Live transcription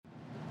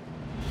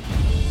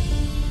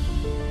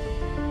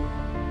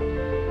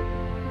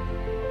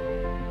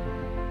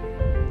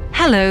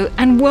Hello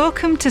and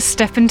welcome to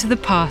Step Into the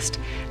Past,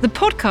 the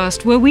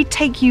podcast where we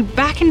take you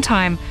back in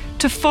time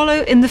to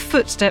follow in the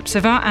footsteps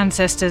of our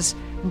ancestors,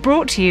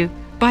 brought to you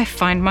by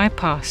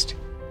Findmypast.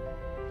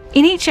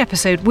 In each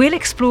episode, we'll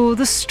explore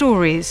the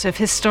stories of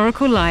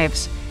historical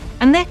lives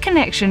and their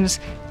connections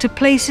to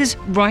places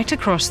right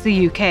across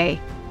the UK.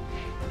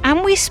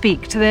 And we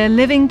speak to their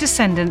living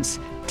descendants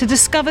to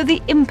discover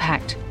the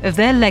impact of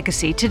their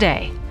legacy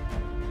today.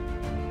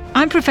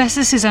 I'm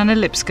Professor Suzannah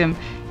Lipscomb,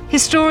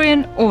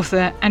 historian,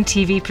 author and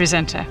TV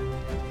presenter.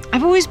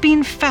 I've always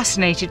been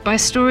fascinated by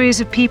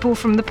stories of people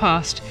from the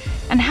past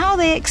and how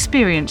they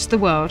experienced the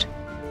world.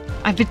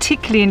 I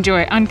particularly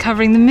enjoy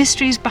uncovering the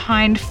mysteries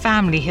behind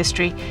family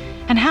history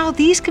and how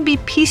these can be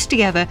pieced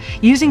together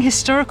using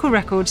historical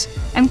records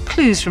and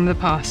clues from the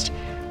past,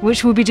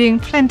 which we'll be doing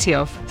plenty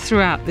of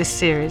throughout this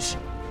series.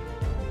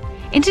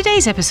 In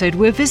today's episode,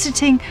 we're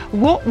visiting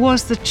what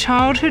was the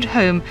childhood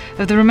home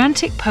of the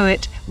Romantic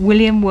poet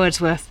William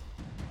Wordsworth.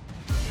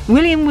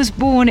 William was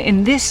born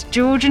in this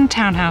Georgian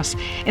townhouse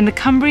in the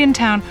Cumbrian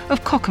town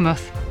of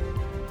Cockermouth.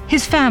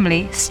 His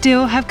family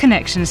still have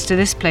connections to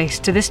this place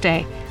to this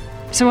day,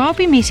 so I'll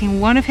be meeting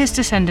one of his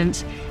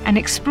descendants and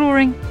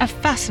exploring a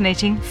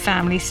fascinating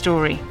family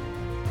story.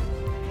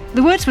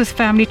 The Wordsworth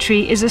family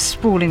tree is a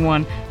sprawling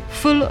one,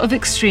 full of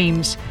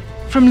extremes,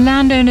 from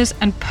landowners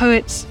and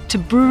poets to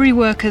brewery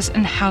workers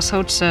and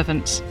household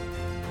servants.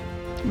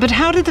 But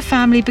how did the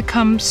family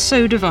become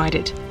so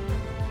divided?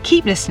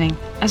 Keep listening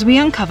as we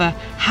uncover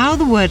how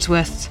the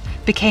Wordsworths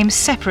became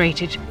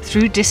separated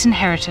through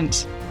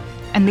disinheritance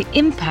and the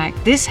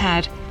impact this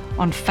had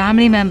on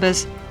family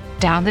members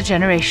down the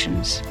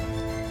generations.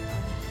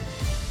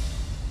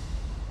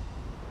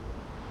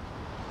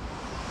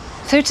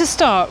 So to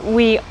start,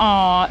 we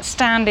are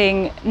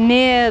standing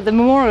near the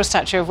memorial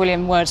statue of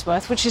William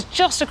Wordsworth, which is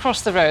just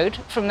across the road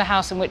from the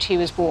house in which he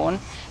was born.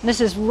 And this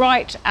is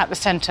right at the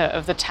centre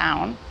of the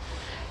town.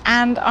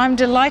 And I'm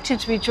delighted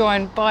to be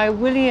joined by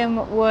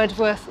William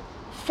Wordsworth,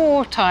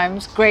 4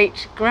 times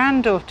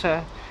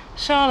great-granddaughter.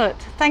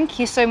 Charlotte, thank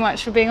you so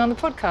much for being on the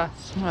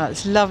podcast. Well,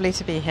 it's lovely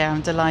to be here.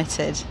 I'm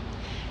delighted.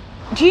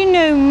 Do you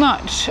know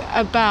much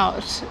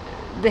about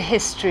the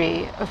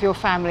history of your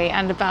family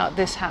and about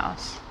this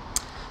house?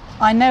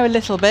 I know a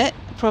little bit,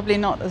 probably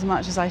not as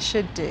much as I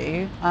should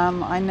do.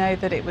 I know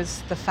that it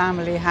was the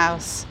family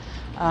house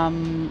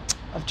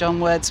of John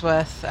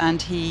Wordsworth,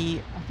 and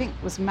he, I think,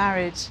 was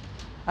married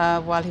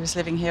while he was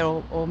living here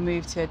or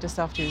moved here just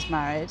after he was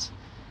married,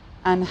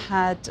 and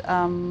had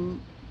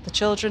the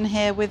children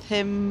here with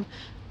him.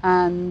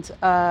 And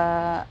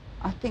I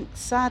think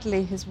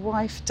sadly his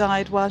wife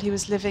died while he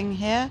was living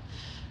here,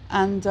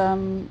 and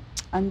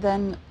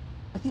then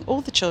I think all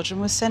the children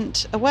were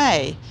sent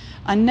away.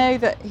 I know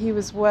that he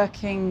was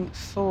working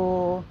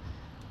for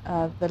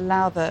the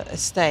Lowther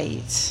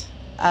estate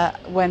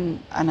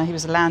when I know he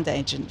was a land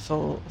agent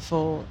for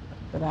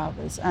the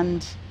Lowthers,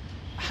 and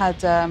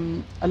had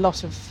a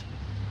lot of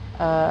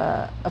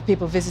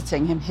people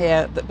visiting him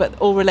here, but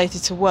all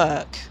related to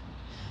work.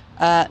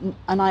 And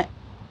I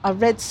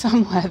read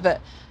somewhere that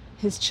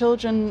his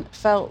children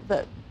felt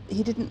that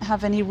he didn't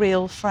have any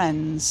real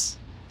friends,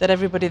 that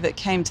everybody that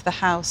came to the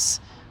house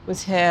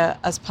was here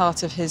as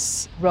part of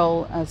his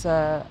role as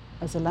a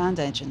land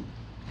agent.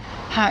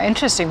 How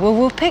interesting. Well,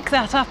 we'll pick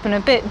that up in a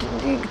bit.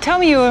 Tell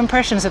me your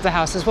impressions of the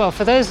house as well.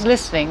 For those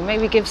listening,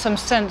 maybe give some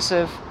sense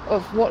of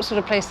what sort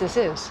of place this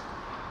is.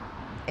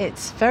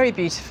 It's very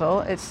beautiful.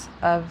 It's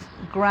a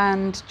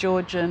grand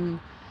Georgian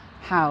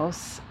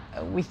house.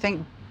 We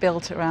think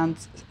built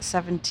around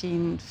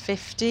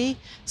 1750.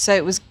 So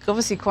it was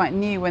obviously quite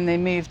new when they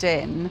moved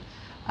in.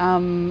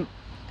 I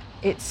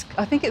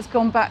think it's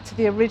gone back to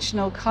the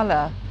original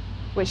colour,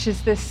 which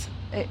is this.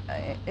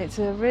 It's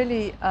a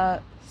really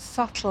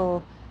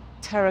subtle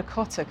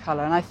terracotta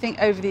colour, and I think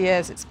over the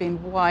years it's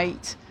been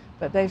white,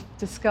 but they've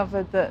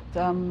discovered that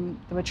there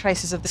were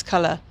traces of this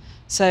colour.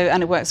 So,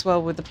 and it works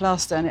well with the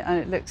plaster, and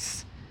it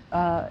looks,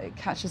 it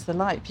catches the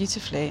light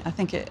beautifully. I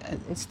think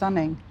it's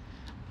stunning,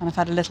 and I've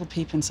had a little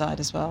peep inside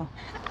as well.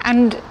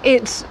 And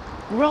it's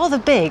rather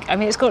big. I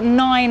mean, it's got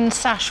 9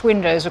 sash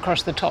windows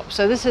across the top,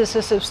 so this is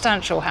a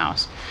substantial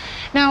house.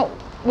 Now,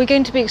 we're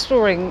going to be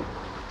exploring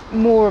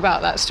more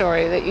about that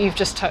story that you've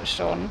just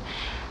touched on,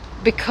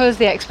 because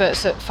the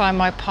experts at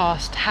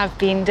Findmypast have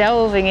been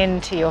delving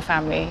into your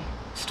family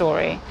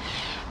story.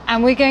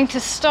 And we're going to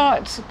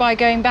start by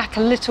going back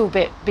a little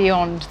bit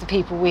beyond the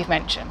people we've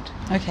mentioned.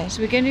 Okay.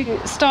 So we're going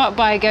to start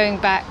by going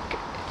back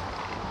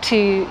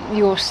to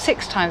your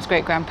 6 times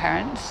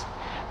great-grandparents,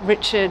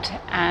 Richard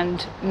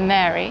and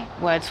Mary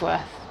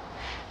Wordsworth.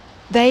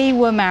 They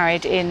were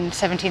married in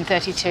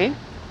 1732,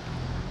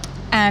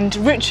 and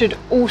Richard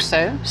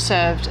also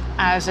served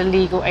as a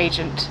legal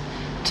agent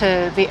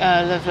to the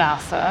Earl of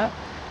Lowther,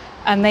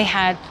 and they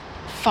had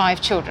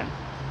 5 children.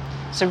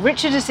 So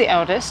Richard is the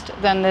eldest,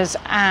 then there's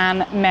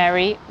Anne,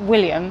 Mary,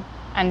 William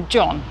and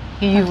John,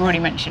 who you've already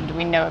mentioned,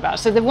 we know about.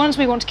 So the ones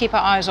we want to keep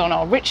our eyes on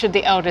are Richard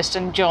the eldest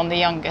and John the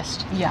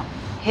youngest. Yeah.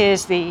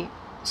 Here's the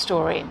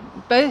story.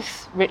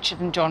 Both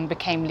Richard and John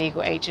became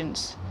legal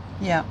agents.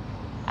 Yeah.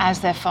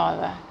 As their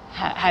father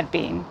had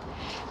been.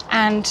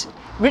 And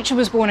Richard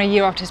was born a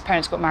year after his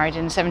parents got married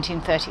in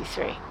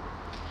 1733.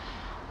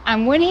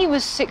 And when he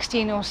was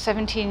 16 or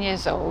 17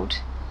 years old,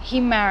 he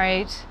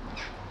married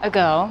a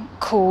girl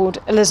called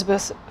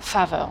Elizabeth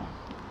Favell.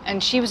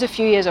 And she was a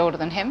few years older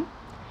than him.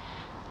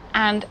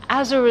 And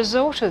as a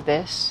result of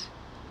this,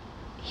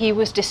 he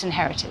was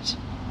disinherited.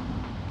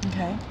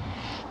 Okay.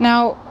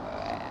 Now,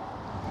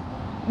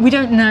 we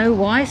don't know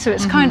why, so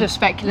it's kind of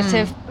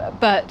speculative,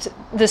 but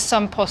there's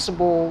some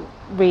possible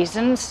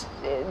reasons.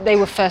 They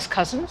were first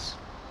cousins,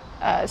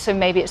 so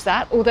maybe it's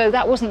that, although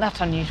that wasn't that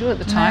unusual at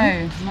the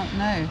time.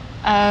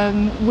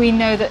 No. We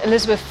know that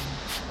Elizabeth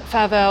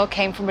Favell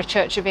came from a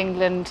Church of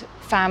England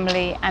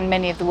family, and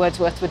many of the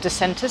Wordsworth were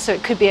dissenters, so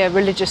it could be a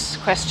religious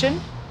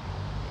question.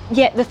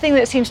 Yet the thing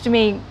that seems to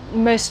me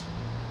most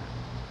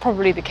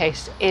probably the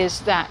case is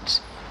that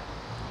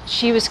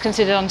she was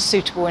considered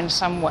unsuitable in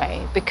some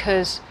way,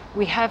 because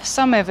we have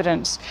some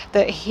evidence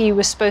that he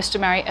was supposed to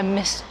marry a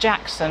Miss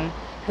Jackson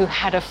who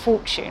had a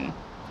fortune.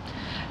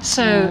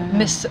 So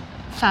Miss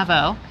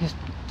Favell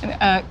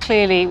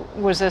clearly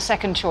was a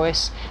second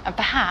choice, and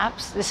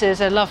perhaps this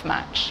is a love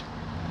match.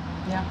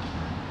 Yeah.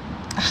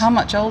 How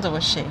much older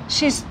was she?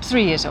 She's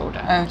 3 years older,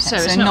 Okay. so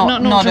it's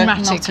not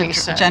dramatically not a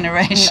so.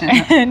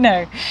 generation.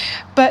 No,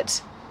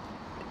 but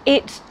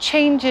it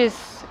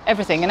changes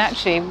everything, and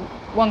actually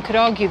one could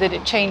argue that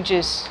it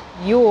changes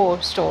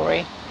your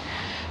story,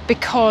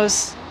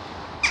 because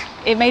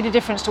it made a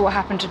difference to what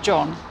happened to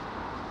John.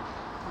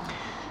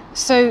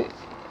 So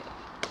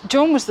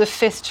John was the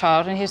fifth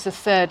child and he's the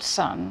third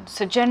son,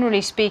 so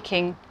generally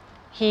speaking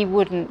he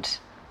wouldn't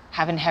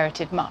have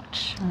inherited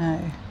much.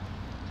 No.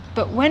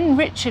 But when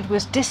Richard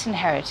was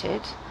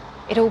disinherited,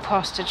 it all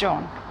passed to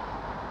John.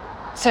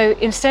 So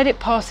instead it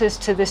passes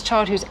to this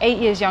child who's 8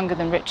 years younger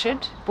than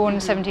Richard, born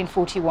in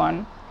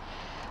 1741.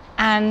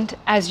 And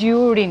as you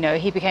already know,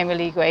 he became a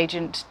legal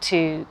agent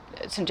to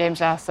St James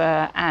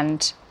Lowther,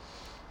 and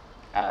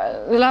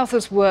the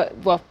Lowthers were,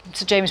 well,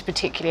 St James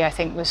particularly, I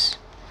think, was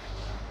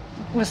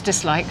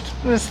disliked,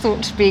 was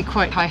thought to be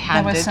quite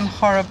high-handed. There were some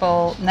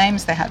horrible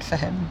names they had for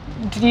him.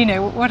 Do you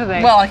know, what are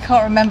they? Well, I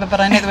can't remember, but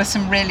I know there were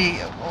some really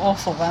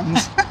awful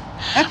ones.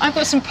 I've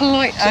got some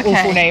polite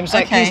awful names,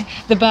 like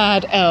the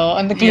bad Earl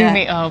and the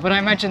gloomy Earl, but I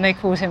imagine they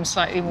called him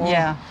slightly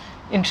more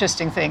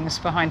interesting things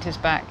behind his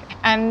back.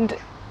 And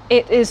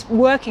it is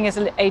working as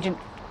an agent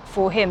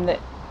for him that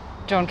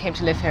John came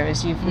to live here,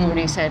 as you've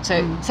already said.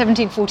 So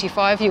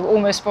 1745, you were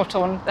almost spot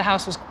on, the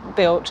house was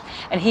built,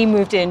 and he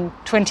moved in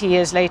 20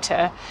 years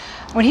later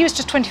when he was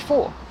just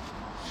 24.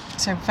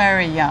 So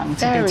very young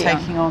to be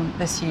taking on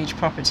this huge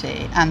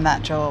property and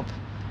that job.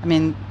 I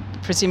mean,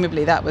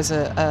 presumably that was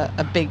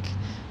a big,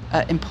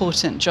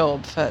 important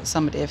job for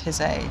somebody of his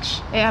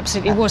age. It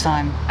absolutely was.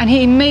 Time. And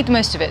he made the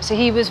most of it. So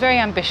he was very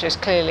ambitious,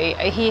 clearly.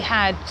 He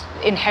had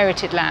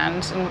inherited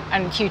lands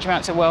and huge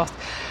amounts of wealth,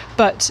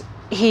 but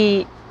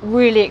he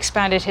really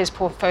expanded his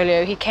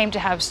portfolio. He came to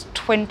have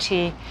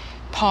 20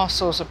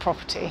 parcels of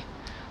property.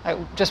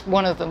 Just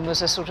one of them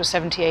was a sort of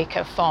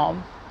 70-acre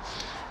farm,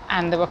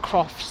 and there were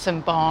crofts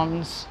and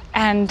barns.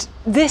 And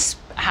this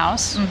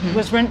house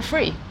was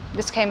rent-free.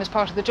 This came as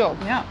part of the job.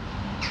 Yeah.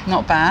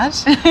 Not bad.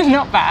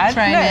 Not bad.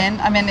 Thrown in.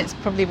 I mean, it's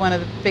probably one of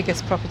the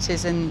biggest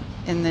properties in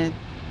the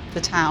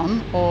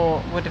town,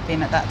 or would have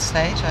been at that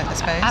stage, I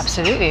suppose.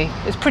 Absolutely.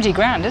 It's pretty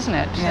grand, isn't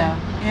it?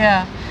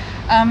 Yeah.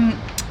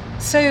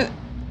 So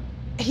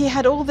he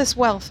had all this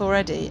wealth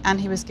already, and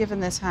he was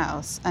given this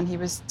house, and he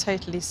was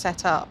totally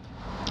set up.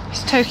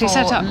 He's totally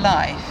set up.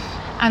 Life.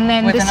 And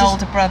then with an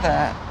older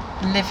brother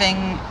living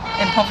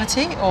in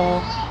poverty,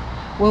 or?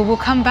 Well, we'll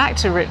come back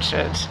to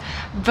Richard,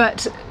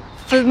 but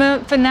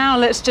for now,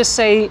 let's just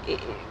say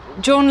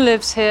John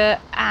lives here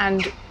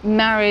and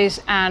marries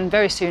Anne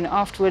very soon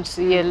afterwards,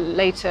 a year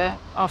later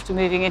after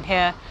moving in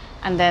here,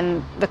 and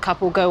then the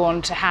couple go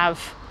on to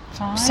have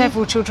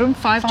several children,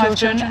 five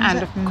children,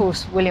 and of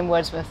course William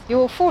Wordsworth,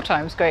 your 4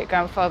 times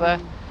great-grandfather,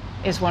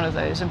 is one of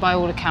those, and by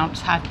all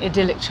accounts had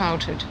idyllic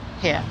childhood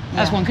here,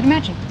 as one could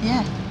imagine.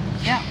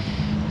 Yeah.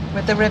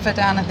 With the river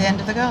down at the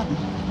end of the garden.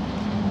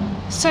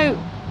 So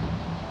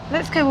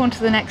let's go on to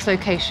the next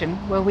location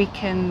where we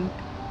can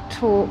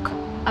talk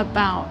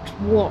about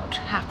what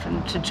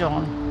happened to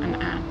John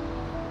and Anne.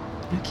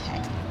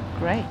 Okay.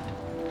 Great.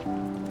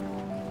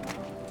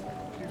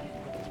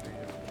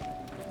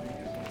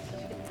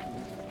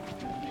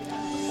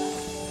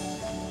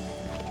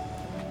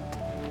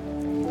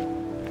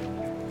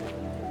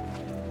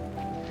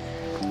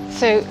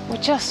 So we're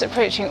just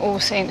approaching All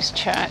Saints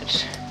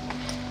Church,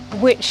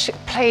 which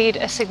played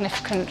a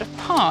significant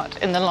part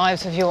in the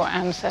lives of your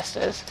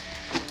ancestors.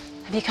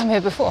 Have you come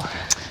here before?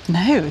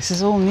 No, this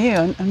is all new.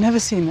 I've never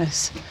seen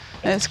this.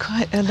 It's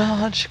quite a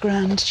large,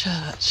 grand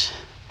church,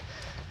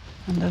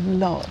 and a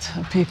lot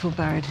of people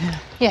buried here.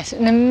 Yes,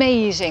 an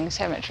amazing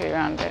cemetery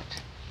around it.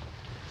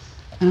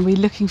 And are we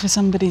looking for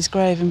somebody's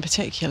grave in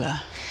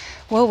particular?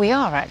 Well, we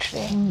are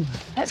actually.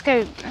 Let's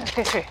go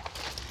through.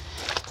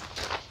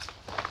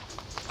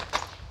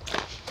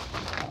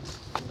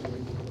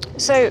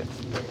 So,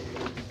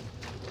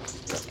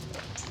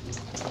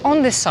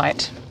 on this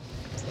site,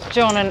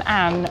 John and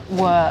Anne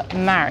were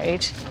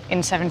married in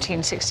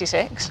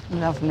 1766.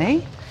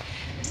 Lovely.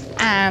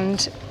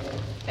 And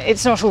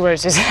it's not all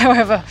roses,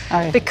 however,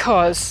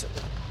 because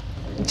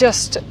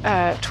just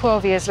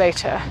 12 years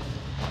later,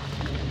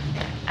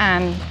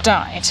 Anne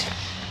died,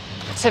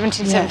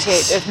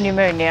 1778, of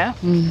pneumonia.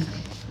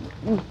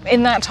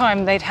 In that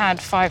time, they'd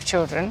had 5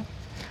 children.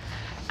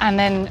 And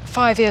then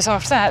 5 years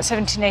after that,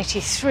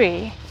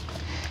 1783,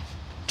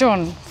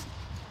 John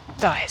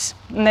dies.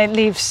 And it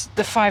leaves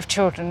the 5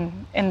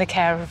 children in the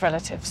care of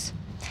relatives.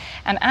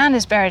 And Anne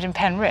is buried in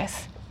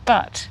Penrith,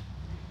 but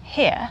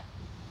here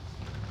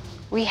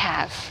we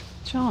have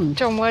John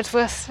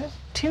Wordsworth's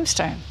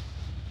tombstone.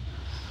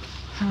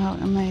 How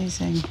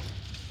amazing.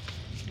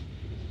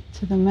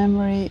 To the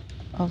memory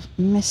of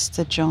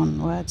Mr.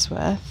 John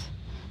Wordsworth,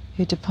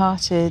 who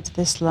departed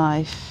this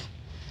life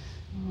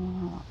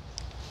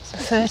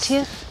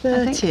 30th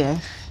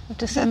of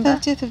December.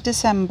 30th of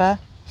December.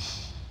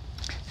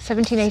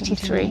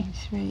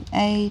 1783.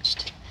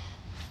 Aged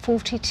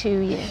 42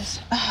 years.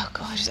 Oh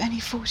God, he was only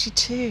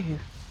 42.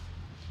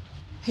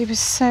 He was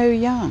so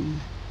young.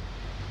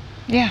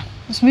 Yeah,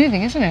 it's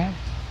moving, isn't it?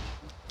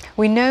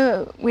 We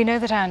know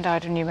that Anne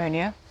died of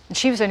pneumonia, and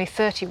she was only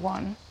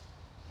 31.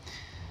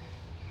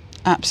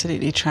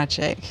 Absolutely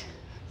tragic.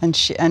 I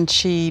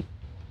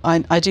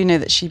do know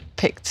that she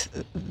picked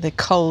the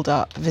cold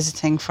up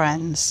visiting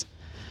friends,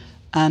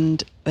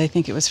 and they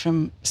think it was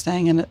from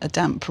staying in a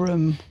damp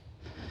room,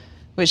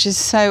 which is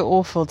so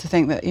awful to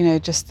think that,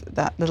 just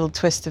that little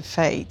twist of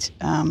fate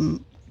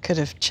could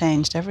have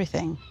changed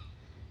everything.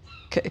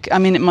 I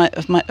mean,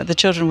 the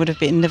children would have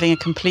been living a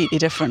completely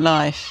different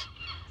life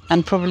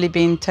and probably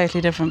been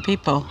totally different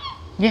people.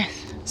 Yes.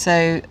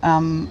 So,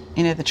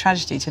 the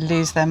tragedy to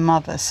lose their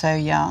mother so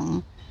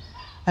young.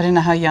 I don't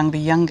know how young the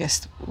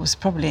youngest was,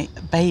 probably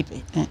a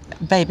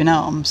babe in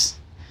arms.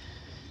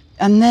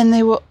 And then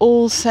they were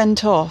all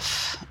sent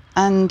off.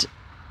 And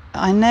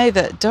I know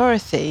that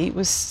Dorothy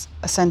was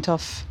sent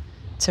off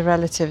to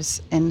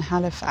relatives in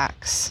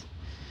Halifax,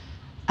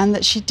 and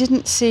that she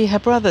didn't see her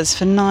brothers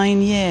for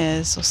 9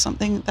 years or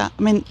something.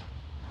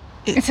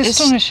 It's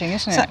astonishing,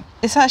 isn't it?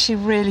 It's actually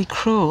really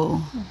cruel.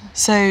 Mm-hmm.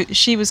 So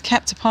she was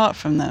kept apart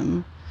from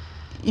them,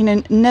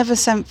 never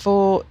sent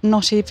for,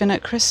 not even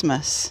at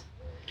Christmas,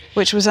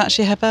 which was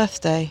actually her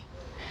birthday.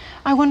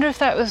 I wonder if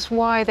that was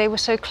why they were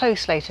so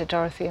close later,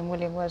 Dorothy and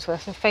William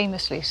Wordsworth, and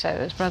famously so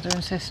as brother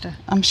and sister.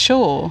 I'm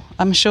sure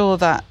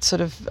that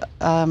sort of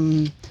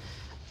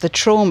the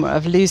trauma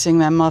of losing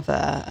their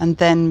mother and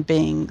then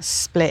being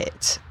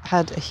split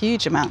had a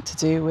huge amount to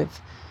do with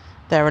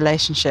their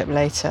relationship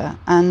later,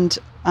 and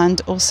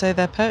also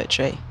their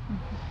poetry. Mm-hmm.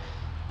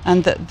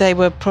 And that they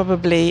were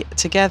probably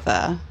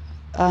together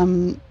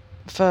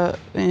for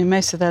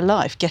most of their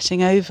life,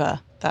 getting over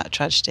that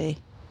tragedy.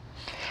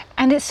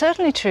 And it's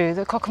certainly true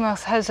that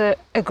Cockermouth has a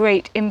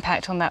great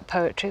impact on that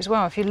poetry as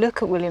well. If you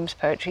look at William's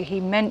poetry,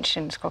 he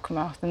mentions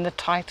Cockermouth in the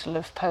title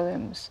of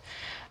poems.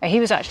 He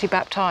was actually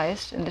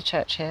baptised in the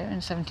church here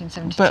in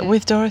 1772. But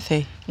with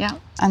Dorothy. Yeah.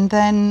 And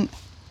then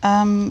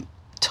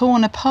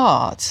torn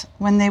apart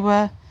when they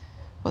were,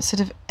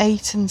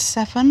 8 and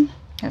 7?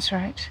 That's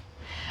right.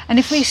 And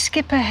if we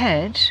skip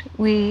ahead,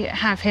 we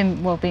have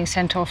him, being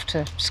sent off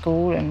to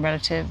school and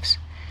relatives,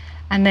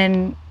 and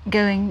then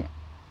going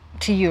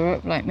to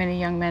Europe, like many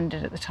young men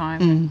did at the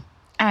time. Mm.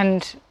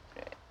 And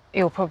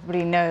you'll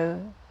probably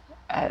know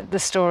the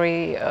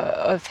story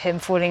of him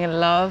falling in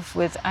love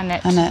with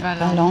Annette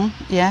Vallon.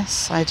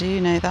 Yes, I do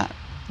know that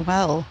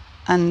well.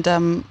 And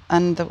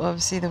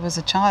obviously there was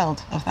a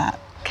child of that.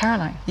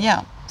 Caroline.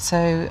 Yeah.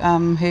 So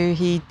who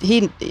he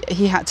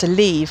had to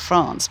leave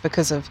France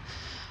because of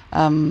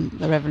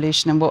the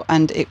revolution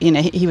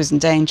he was in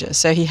danger,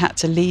 so he had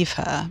to leave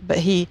her. But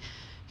he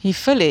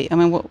fully,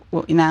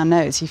 what he now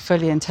knows, he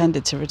fully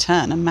intended to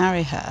return and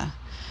marry her.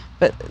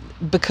 But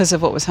because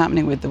of what was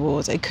happening with the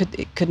wars, it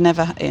couldn't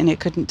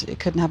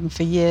happen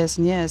for years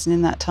and years. And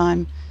in that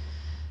time,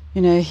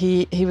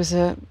 he was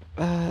a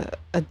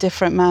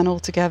different man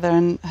altogether,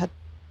 and had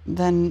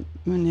then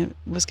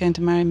was going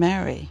to marry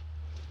Mary.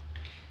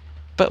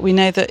 But we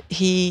know that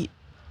he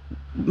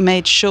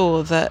made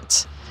sure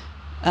that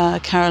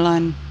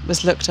Caroline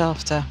was looked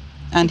after,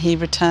 and he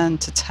returned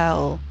to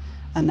tell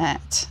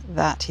Annette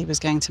that he was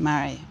going to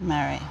marry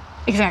Mary.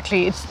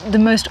 Exactly, it's the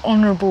most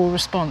honourable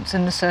response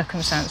in the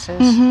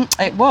circumstances.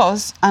 Mm-hmm. It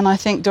was, and I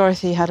think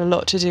Dorothy had a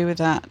lot to do with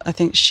that. I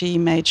think she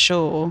made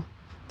sure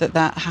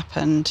that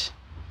happened,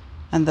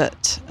 and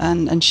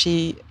and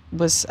she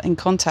was in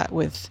contact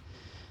with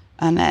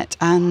Annette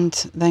and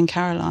then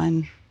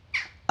Caroline.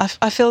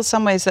 I feel in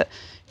some ways that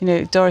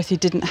Dorothy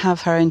didn't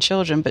have her own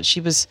children, but she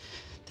was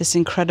this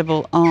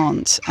incredible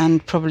aunt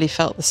and probably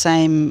felt the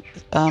same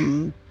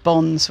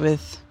bonds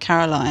with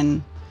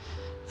Caroline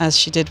as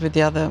she did with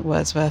the other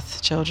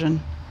Wordsworth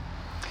children.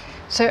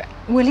 So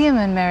William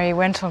and Mary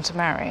went on to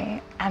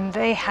marry, and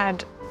they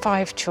had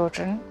 5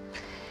 children,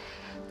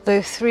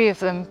 though 3 of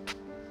them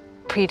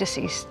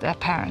predeceased their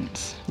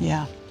parents.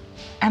 Yeah.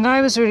 And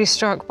I was really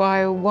struck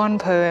by one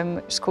poem,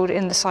 which is called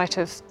In the Sight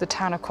of the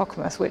Town of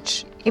Cockermouth,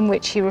 in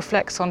which he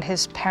reflects on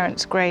his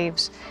parents'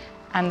 graves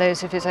and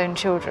those of his own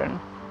children.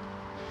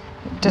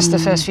 Just the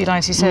first few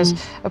lines, he says,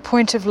 "A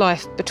point of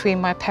life between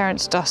my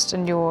parents' dust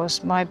and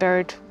yours, my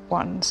buried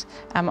ones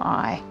am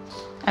I.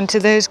 And to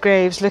those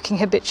graves, looking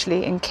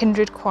habitually in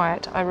kindred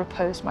quiet, I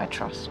repose my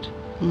trust."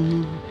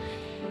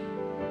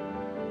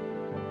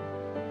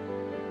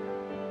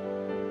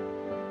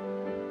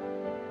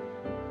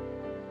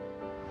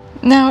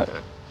 Now,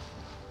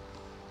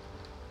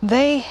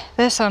 their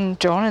son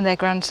John and their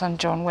grandson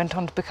John went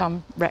on to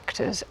become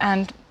rectors,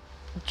 and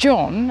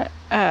John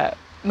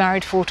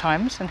married 4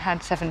 times and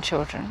had 7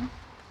 children.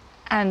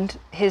 And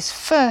his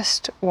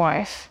first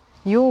wife,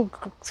 your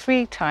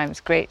 3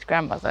 times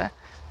great-grandmother,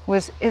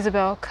 was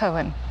Isabel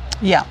Cohen.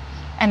 Yeah.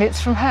 And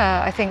it's from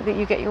her, I think, that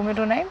you get your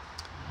middle name?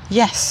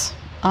 Yes,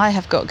 I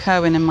have got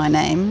Cohen in my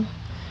name,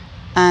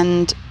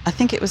 and I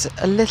think it was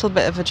a little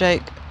bit of a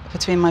joke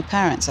between my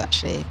parents,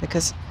 actually,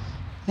 because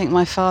I think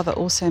my father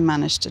also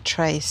managed to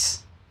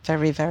trace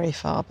very, very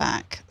far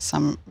back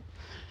some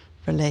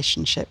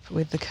relationship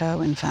with the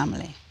Cohen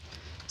family.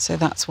 So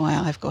that's why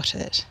I've got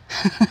it.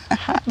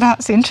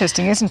 That's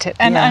interesting, isn't it?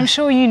 And I'm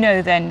sure you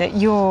know then that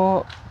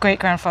your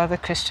great-grandfather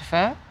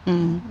Christopher,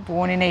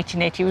 born in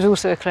 1880, was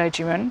also a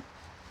clergyman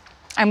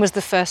and was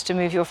the first to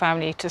move your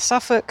family to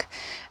Suffolk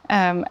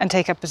and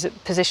take up a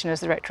position as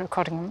the rector of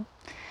Cockermouth.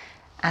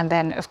 And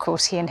then, of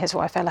course, he and his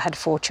wife Ella had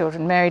 4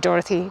 children, Mary,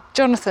 Dorothy,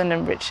 Jonathan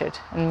and Richard.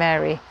 And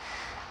Mary,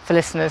 for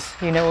listeners,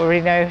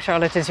 already know,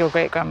 Charlotte is your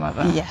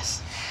great-grandmother.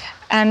 Yes.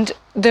 And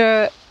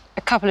there are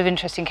a couple of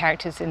interesting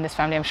characters in this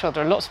family. I'm sure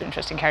there are lots of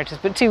interesting characters,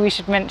 but 2 we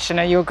should mention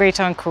are your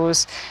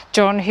great-uncles,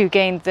 John, who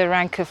gained the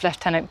rank of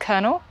Lieutenant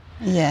Colonel.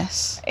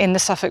 Yes. In the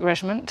Suffolk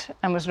Regiment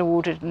and was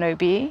awarded an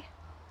OBE,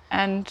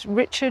 and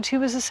Richard, who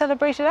was a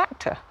celebrated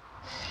actor.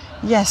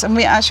 Yes, and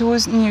we actually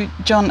always knew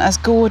John as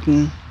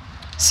Gordon.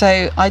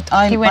 So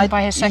he went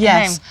by his second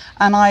name. Yes,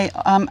 and I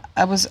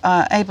was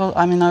able.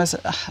 I was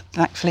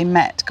thankfully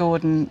met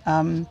Gordon,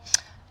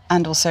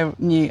 and also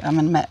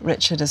met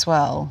Richard as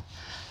well,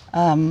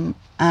 and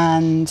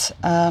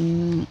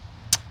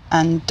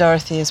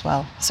Dorothy as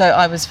well. So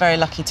I was very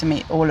lucky to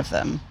meet all of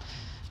them.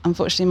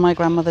 Unfortunately, my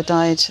grandmother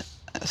died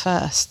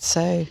first,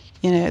 so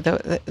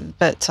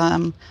but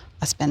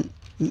I spent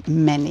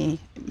many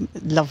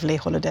lovely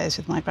holidays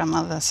with my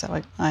grandmother,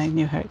 so I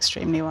knew her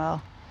extremely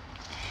well.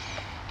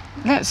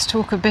 Let's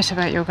talk a bit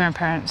about your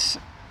grandparents,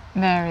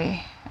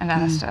 Mary and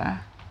Alistair.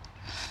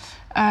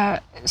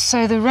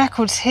 So the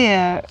records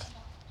here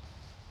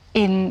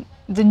in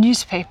the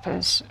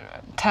newspapers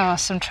tell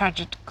us some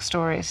tragic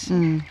stories.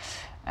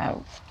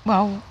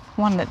 Well,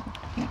 one that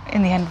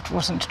in the end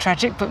wasn't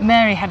tragic, but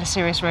Mary had a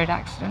serious road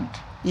accident.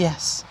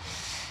 Yes.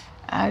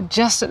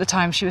 Just at the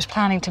time she was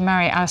planning to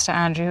marry Alistair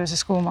Andrew, who was a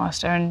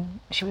schoolmaster, and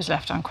she was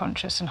left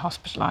unconscious and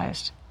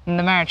hospitalised. And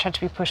the marriage had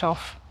to be put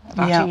off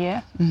about a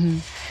year.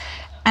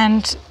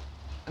 And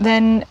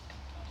then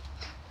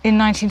in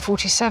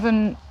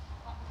 1947,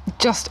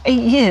 just 8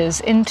 years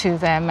into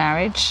their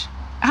marriage,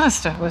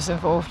 Alistair was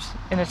involved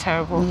in a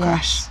terrible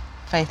crash.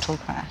 Fatal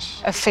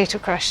crash. A fatal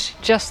crash,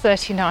 just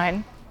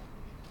 39.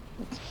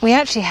 We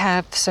actually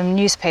have some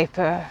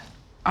newspaper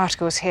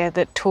articles here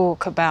that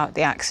talk about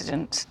the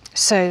accident.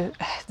 So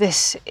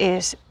this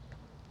is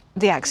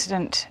the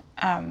accident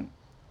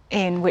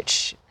in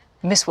which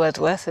Miss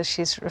Wordsworth, as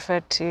she's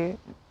referred to,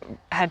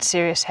 had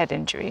serious head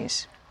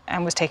injuries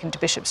and was taken to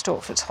Bishop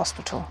Stortford's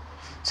hospital.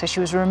 So she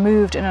was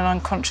removed in an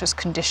unconscious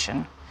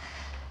condition.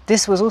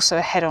 This was also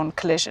a head-on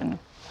collision.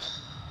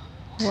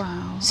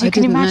 Wow. So you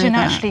can imagine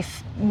actually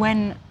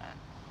when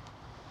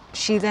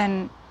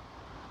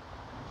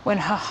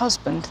her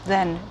husband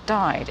then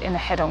died in a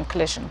head-on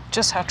collision,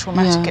 just how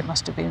traumatic it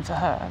must have been for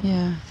her.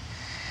 Yeah.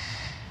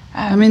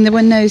 There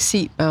were no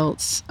seat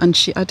belts, and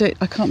I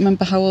can't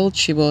remember how old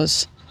she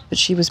was, but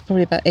she was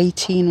probably about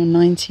 18 or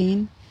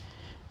 19.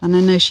 And I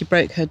know she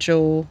broke her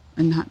jaw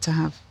and had to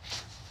have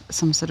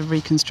some sort of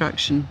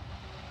reconstruction.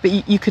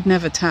 But you could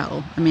never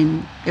tell.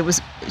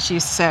 She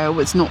used to say, oh,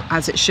 it's not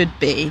as it should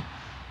be.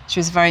 She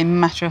was very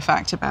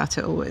matter-of-fact about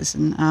it always,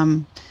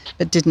 and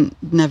but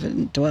never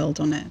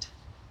dwelled on it.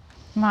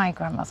 My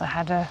grandmother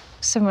had a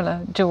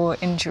similar jaw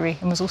injury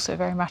and was also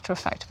very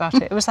matter-of-fact about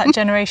it. It was that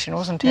generation,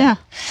 wasn't it? Yeah,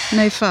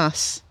 no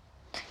fuss.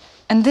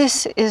 And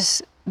this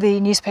is the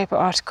newspaper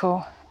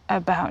article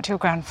about your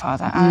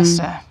grandfather,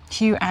 Alistair.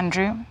 Hugh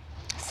Andrew,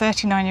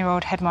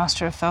 39-year-old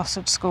headmaster of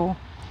Felsford School,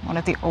 one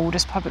of the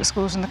oldest public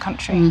schools in the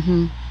country,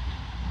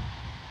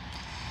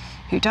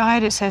 who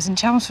died, it says, in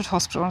Chelmsford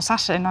Hospital on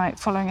Saturday night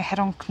following a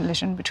head-on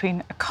collision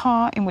between a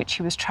car in which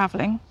he was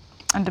travelling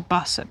and a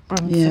bus at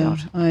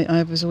Broomfield. Yeah,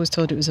 I was always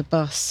told it was a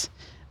bus,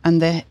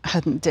 and they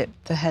hadn't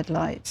dipped the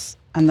headlights,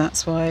 and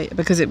that's why,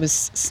 because it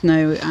was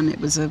snow and it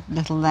was a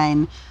little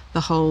lane,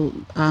 the whole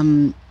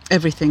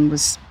everything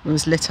was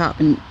lit up,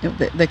 and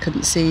they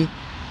couldn't see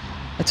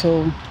at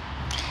all.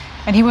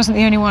 And he wasn't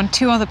the only one.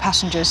 2 other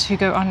passengers, who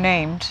go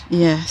unnamed,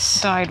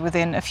 died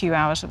within a few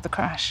hours of the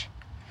crash.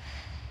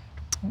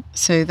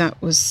 So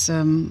that was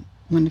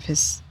one of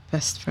his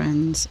best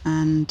friends,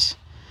 and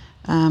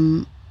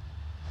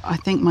I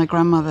think my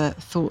grandmother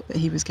thought that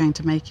he was going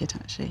to make it,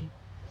 actually.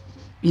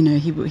 You know,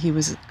 he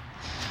was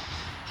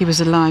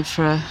alive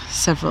for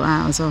several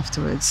hours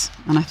afterwards,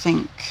 and I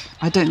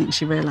don't think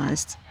she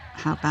realised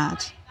how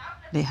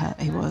badly hurt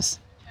he was,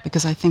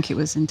 because I think it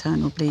was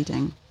internal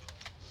bleeding.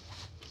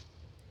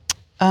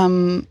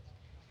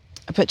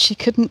 But she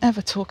couldn't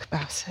ever talk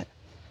about it.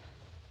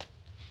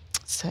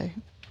 So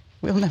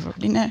we'll never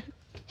really know.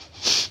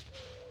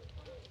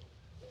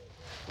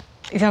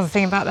 The other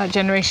thing about that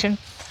generation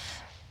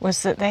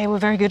was that they were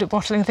very good at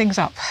bottling things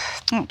up.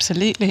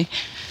 Absolutely.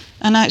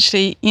 And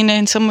actually, you know,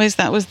 in some ways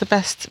that was the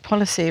best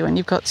policy when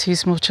you've got two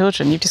small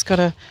children. You've just got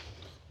to,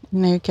 you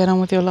know, get on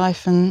with your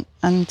life and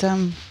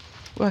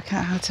work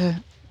out how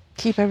to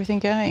keep everything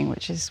going,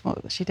 which is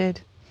what she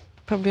did,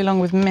 probably along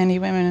with many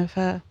women of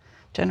her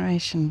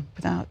generation,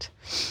 without,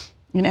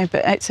 you know,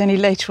 but it's only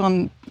later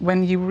on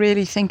when you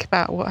really think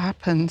about what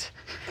happened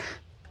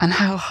and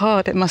how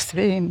hard it must have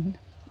been,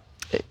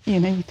 you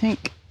know, you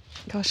think,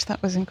 gosh,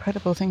 that was an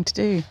incredible thing to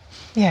do.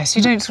 Yes,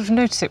 you don't sort of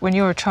notice it when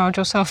you're a child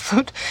yourself,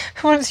 but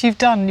once you've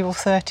done your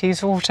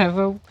 30s or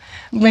whatever,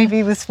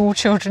 maybe with small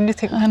children, you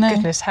think,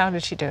 goodness, how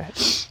did she do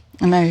it?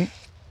 I know.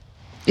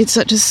 It's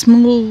such a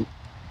small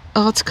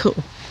article,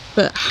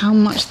 but how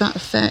much that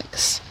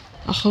affects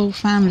a whole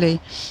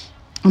family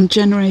and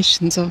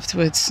generations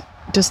afterwards.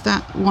 Does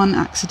that one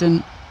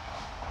accident?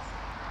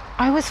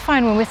 I always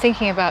find when we're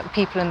thinking about the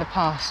people in the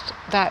past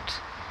that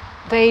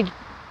they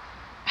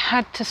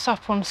had to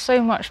suffer on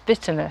so much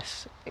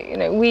bitterness. You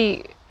know,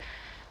 we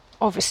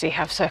obviously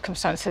have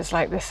circumstances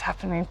like this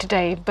happening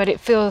today, but it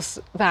feels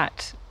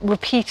that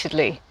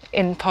repeatedly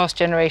in past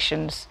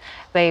generations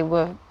they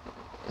were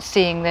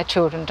seeing their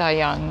children die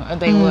young, or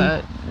they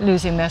were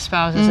losing their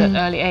spouses at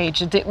early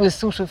age. It was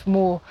sort of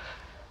more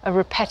a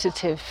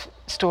repetitive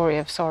story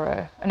of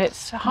sorrow, and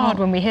it's hard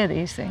when we hear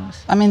these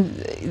things. I mean,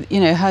 you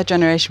know, her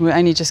generation were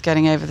only just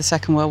getting over the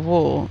Second World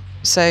War,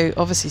 so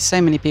obviously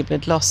so many people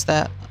had lost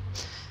their,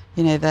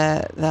 you know,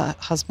 their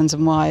husbands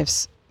and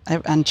wives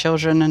and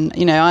children, and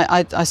you know,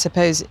 I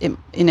suppose you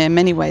know, in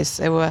many ways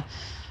they were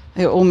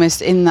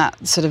almost in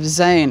that sort of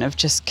zone of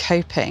just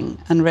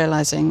coping and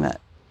realising that,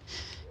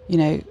 you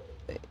know,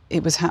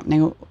 it was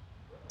happening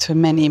to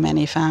many,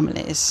 many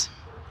families.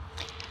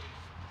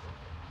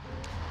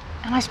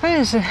 And I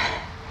suppose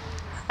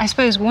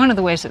one of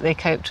the ways that they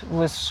coped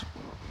was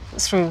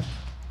through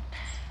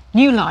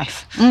new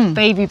life.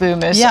 Baby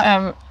boomers.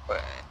 Yeah.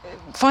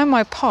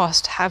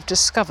 Findmypast have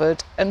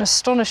discovered an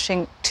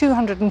astonishing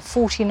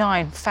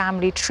 249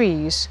 family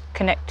trees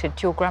connected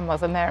to your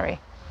grandmother Mary.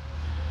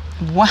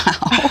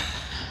 Wow.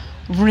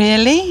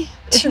 Really?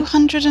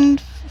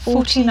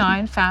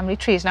 249 family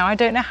trees. Now, I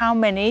don't know how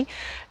many.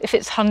 If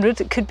it's hundreds,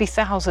 it could be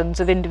thousands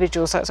of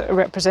individuals that are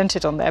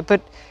represented on there,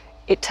 but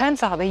it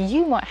turns out that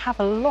you might have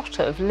a lot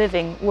of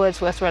living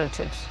Wordsworth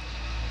relatives.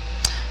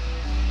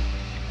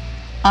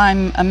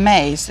 I'm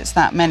amazed it's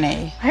that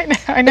many.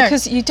 I know.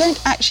 Because you don't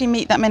actually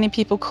meet that many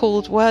people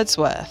called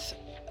Wordsworth,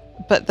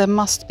 but there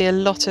must be a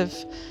lot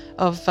of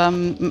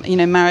you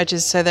know,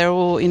 marriages, so they're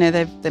all, you know,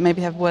 they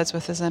maybe have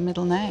Wordsworth as their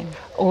middle name.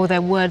 Or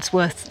they're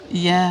Wordsworth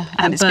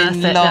and at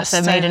birth, that's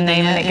their maiden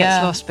name, and it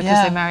gets lost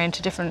because they marry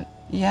into different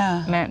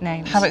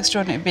names. How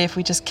extraordinary it would be if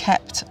we just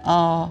kept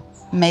our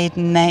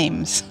maiden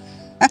names.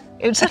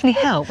 It would certainly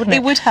help, wouldn't it?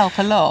 It would help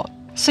a lot.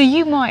 So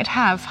you might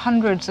have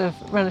hundreds of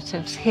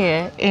relatives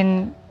here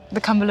in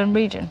the Cumberland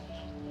region.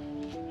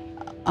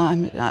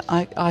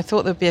 I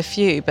thought there'd be a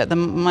few, but there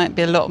might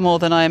be a lot more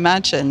than I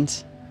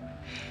imagined.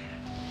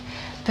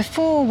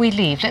 Before we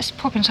leave, let's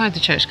pop inside the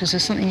church because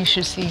there's something you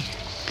should see.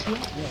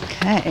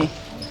 Okay.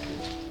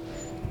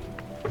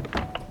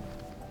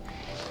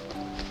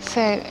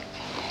 So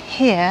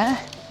here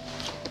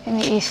in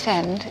the East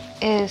End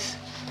is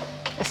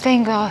a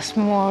stained glass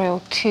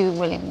memorial to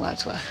William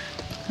Wordsworth.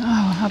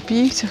 Oh, how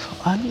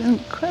beautiful.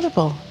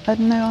 Incredible. I had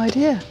no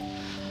idea.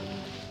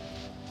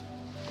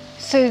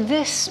 So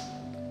this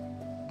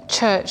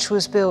church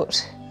was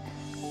built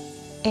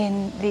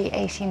in the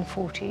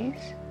 1840s,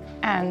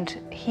 and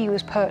he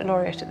was Poet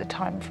Laureate at the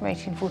time from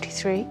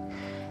 1843.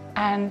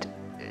 And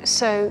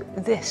so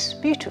this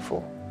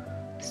beautiful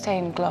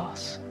stained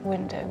glass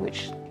window,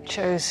 which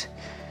shows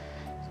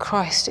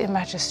Christ in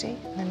majesty,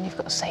 and then you've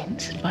got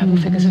saints and Bible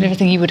figures and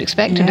everything you would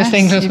expect in a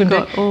stained glass window.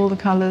 You've got all the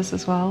colours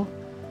as well.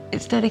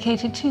 It's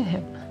dedicated to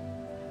him.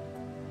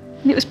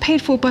 And it was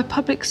paid for by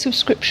public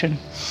subscription.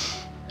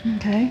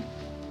 Okay.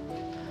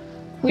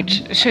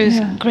 Which shows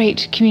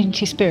great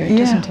community spirit,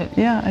 doesn't it?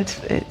 Yeah,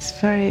 it's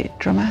very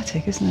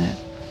dramatic, isn't it?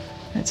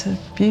 It's a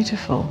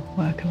beautiful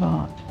work of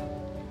art.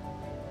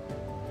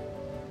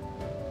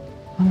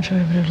 I'm sure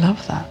he would have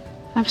loved that.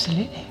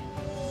 Absolutely.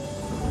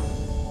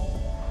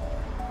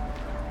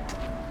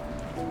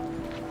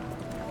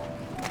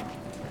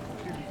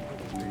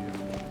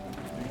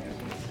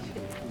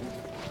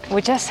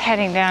 We're just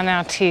heading down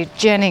now to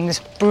Jennings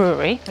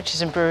Brewery, which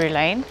is in Brewery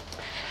Lane.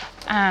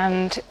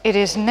 And it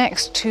is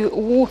next to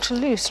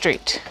Waterloo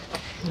Street,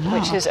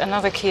 which is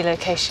another key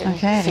location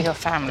for your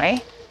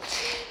family.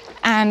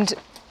 And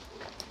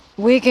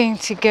we're going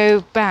to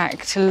go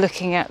back to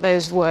looking at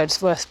those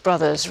Wordsworth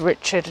brothers,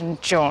 Richard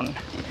and John.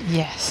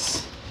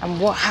 Yes. And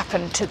what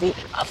happened to the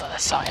other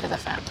side of the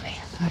family.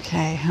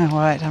 Okay, all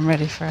right, I'm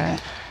ready for it.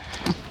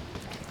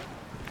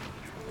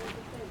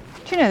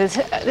 Do you know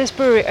this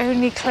brewery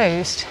only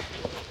closed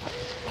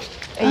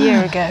a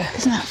year ago?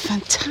 Isn't that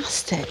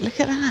fantastic? Look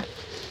at that.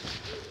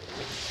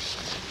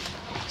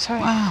 Sorry.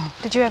 Wow.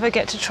 Did you ever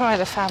get to try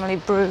the family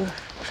brew?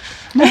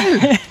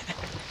 No.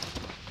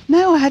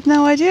 No, I had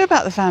no idea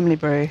about the family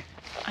brew.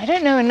 I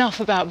don't know enough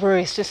about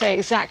breweries to say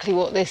exactly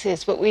what this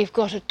is, but we've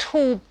got a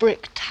tall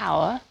brick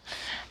tower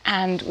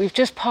and we've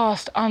just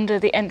passed under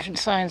the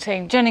entrance sign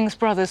saying Jennings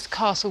Brothers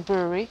Castle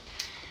Brewery.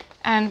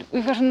 And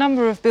we've got a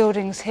number of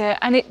buildings here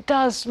and it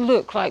does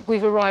look like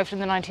we've arrived in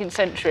the 19th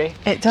century.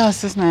 It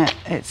does, doesn't it?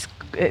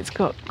 It's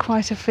got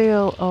quite a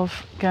feel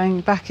of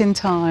going back in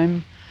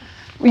time.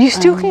 You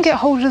still can get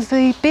hold of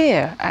the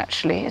beer,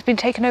 actually. It's been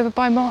taken over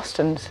by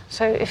Marston's.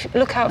 So if you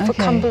look out for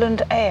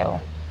Cumberland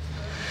Ale.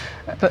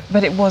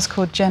 But it was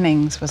called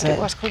Jennings, was it? It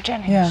was called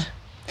Jennings. Yeah.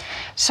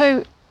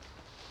 So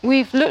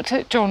we've looked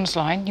at John's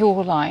line,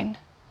 your line,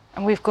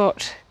 and we've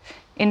got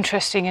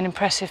interesting and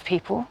impressive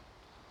people.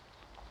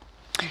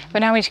 But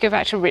now we need to go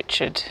back to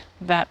Richard,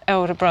 that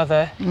elder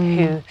brother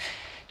who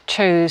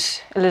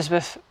chose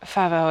Elizabeth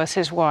Favell as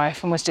his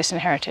wife and was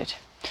disinherited.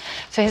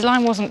 So his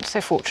line wasn't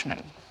so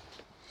fortunate.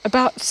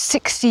 About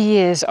 60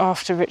 years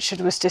after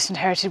Richard was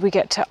disinherited, we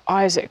get to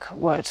Isaac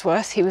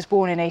Wordsworth. He was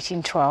born in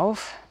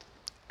 1812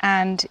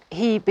 and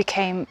he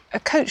became a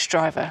coach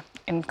driver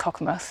in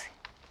Cockermouth.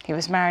 He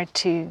was married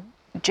to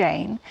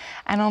Jane,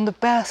 and on the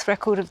birth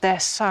record of their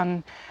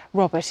son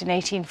Robert in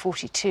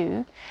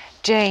 1842,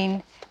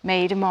 Jane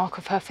made a mark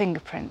of her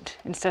fingerprint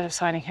instead of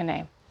signing her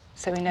name.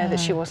 So we know that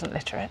she wasn't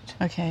literate.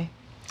 Okay.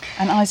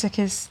 And Isaac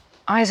is?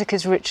 Isaac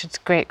is Richard's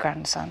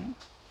great-grandson.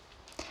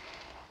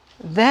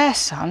 Their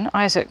son,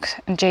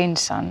 Isaac and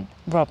Jane's son,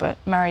 Robert,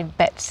 married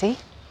Betsy.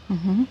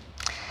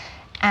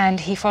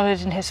 And he followed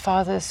in his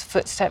father's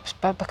footsteps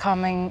by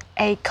becoming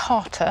a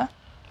carter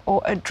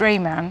or a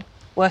drayman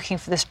working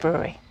for this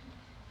brewery.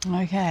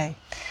 Okay.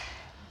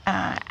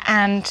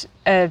 And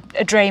a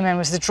drayman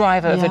was the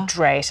driver of a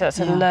dray, so that's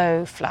a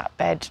low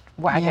flatbed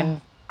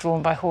wagon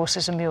drawn by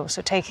horses and mules,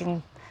 so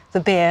taking the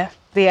beer,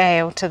 the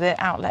ale, to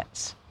the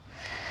outlets.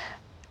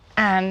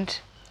 And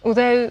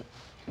although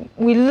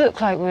we look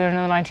like we were in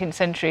the 19th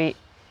century,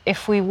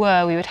 if we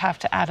were, we would have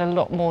to add a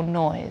lot more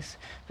noise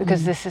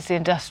because this is the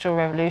Industrial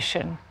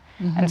Revolution.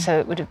 And so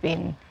it would have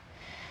been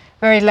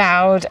very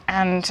loud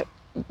and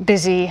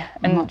busy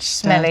and much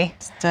smelly.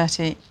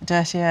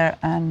 Dirtier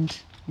and,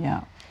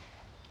 yeah.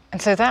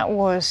 And so that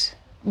was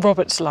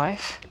Robert's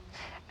life.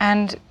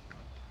 And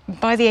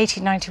by the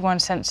 1891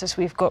 census,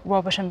 we've got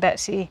Robert and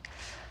Betsy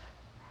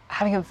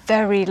having a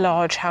very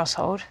large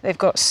household. They've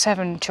got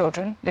 7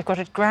 children. They've got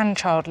a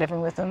grandchild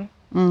living with them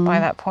by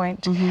that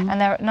point. And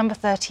they're at number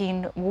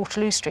 13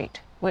 Waterloo Street,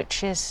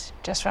 which is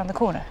just around the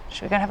corner.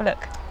 Should we go and have a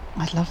look?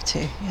 I'd love to,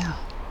 yeah.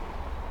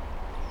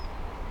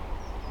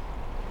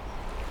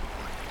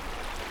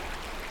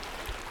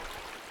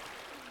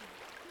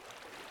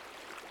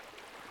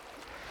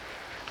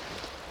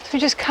 So we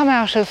just come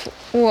out of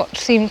what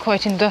seemed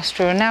quite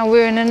industrial, and now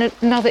we're in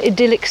another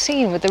idyllic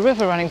scene with the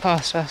river running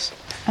past us.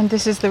 And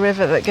this is the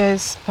river that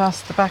goes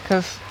past the back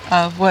of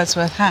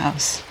Wordsworth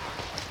House.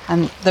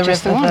 And the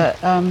Just river the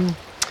one. that,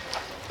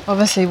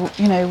 obviously,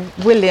 you know,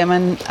 William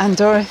and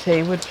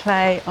Dorothy would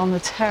play on the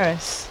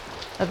terrace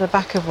at the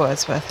back of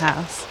Wordsworth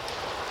House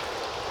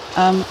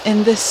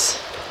in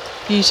this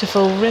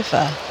beautiful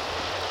river,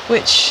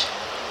 which...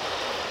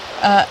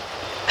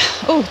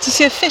 oh, did you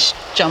see a fish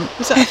jump?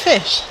 Was that a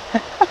fish?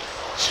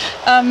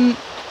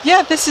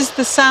 Yeah, this is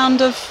the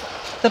sound of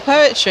the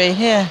poetry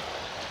here.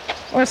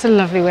 Well, that's a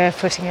lovely way of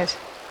putting it.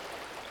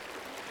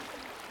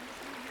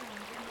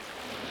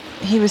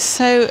 He was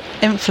so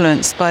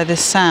influenced by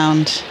this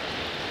sound,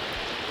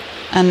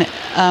 and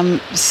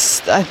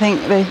I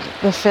think they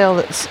feel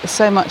that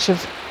so much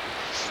of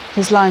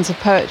his lines of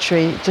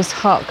poetry just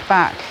hark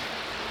back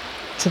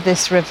to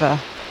this river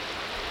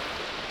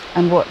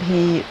and what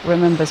he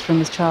remembers from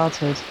his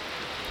childhood,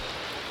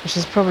 which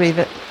is probably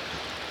the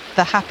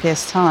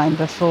happiest time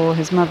before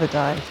his mother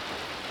died.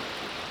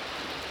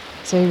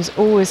 So he was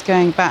always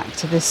going back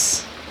to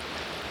this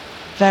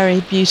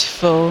very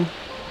beautiful,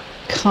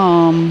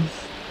 calm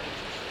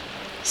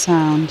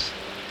sound.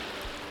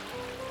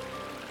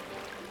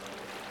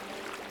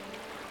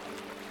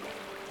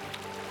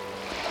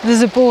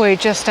 There's a boy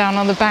just down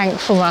on the bank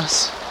from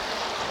us.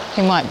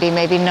 He might be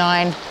maybe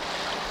 9,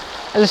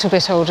 a little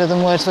bit older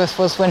than Wordsworth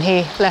was when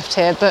he left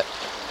here, but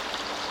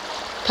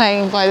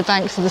playing by the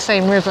banks of the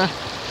same river.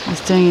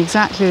 He's doing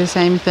exactly the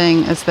same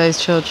thing as those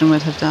children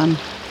would have done.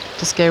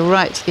 Just go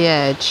right to the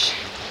edge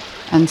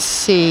and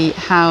see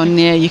how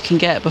near you can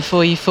get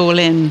before you fall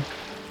in.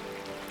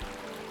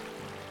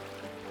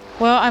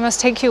 Well, I must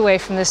take you away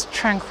from this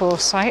tranquil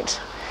sight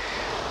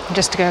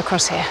just to go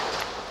across here.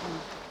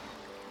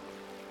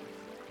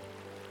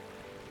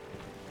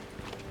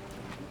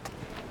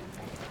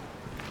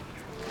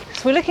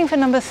 So we're looking for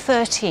number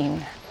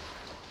 13.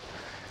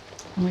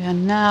 And we are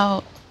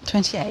now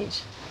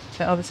 28.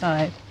 The other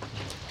side.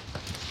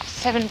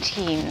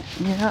 17.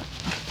 Yeah.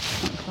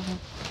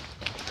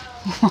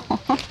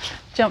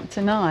 Jump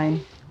to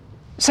 9.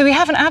 So we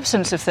have an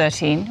absence of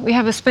 13. We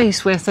have a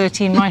space where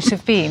 13 might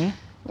have been.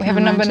 We have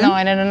a number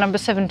 9 and a number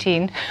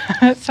 17.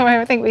 So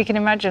I think we can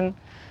imagine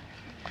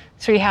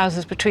 3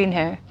 houses between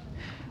here,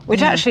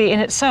 which actually in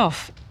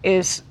itself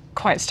is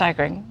quite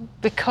staggering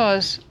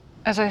because,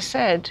 as I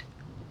said,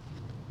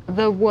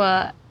 there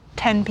were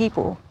 10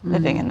 people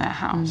living in their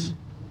house.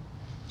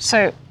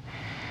 So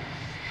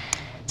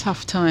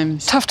tough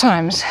times. Tough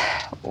times.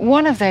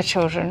 One of their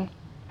children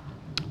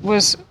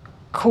was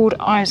called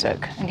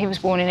Isaac, and he was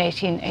born in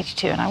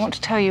 1882, and I want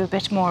to tell you a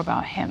bit more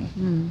about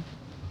him.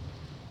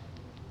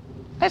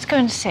 Let's go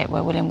and sit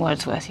where William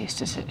Wordsworth used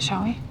to sit,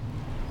 shall we?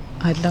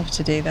 I'd love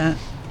to do that.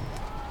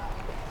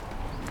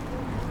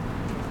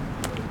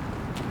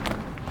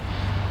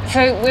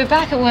 So we're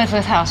back at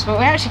Wordsworth House, but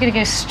we're actually going to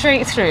go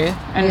straight through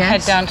and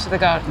head down to the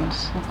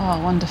gardens.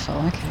 Oh, wonderful.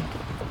 Okay,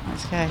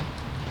 let's go.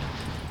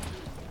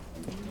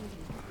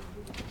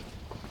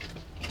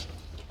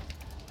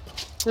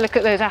 Look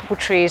at those apple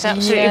trees,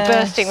 absolutely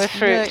bursting with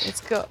fruit. Look,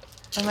 it's got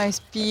the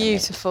most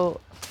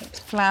beautiful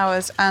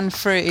flowers and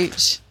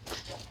fruit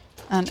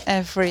and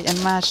every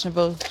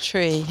imaginable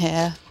tree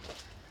here.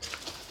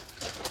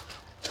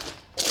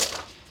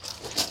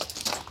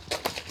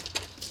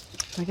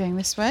 We're going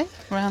this way,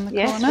 around the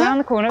corner? Yes, around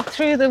the corner,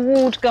 through the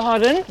walled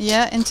garden.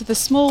 Yeah, into the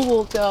small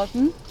walled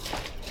garden.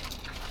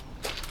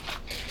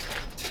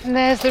 And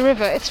there's the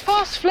river. It's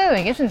fast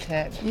flowing, isn't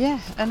it? Yeah,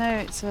 I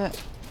know,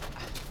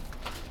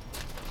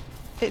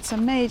 it's a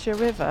major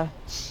river.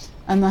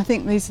 And I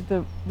think these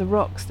are the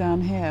rocks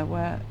down here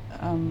where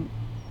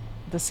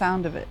the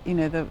sound of it, you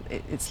know,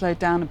 it slowed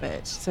down a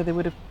bit. So they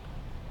would have,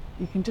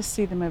 you can just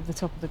see them over the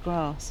top of the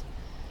grass,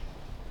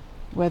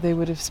 where they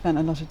would have spent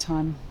a lot of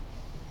time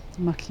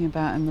mucking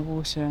about in the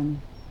water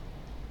and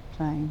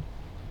playing.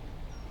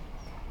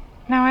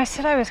 Now, I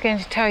said I was going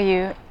to tell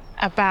you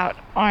about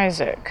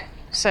Isaac.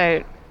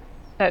 So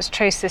let's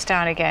trace this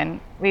down again.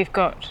 We've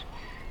got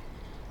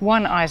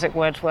one Isaac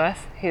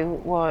Wordsworth, who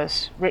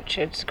was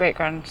Richard's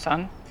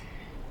great-grandson.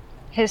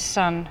 His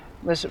son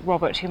was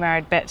Robert, who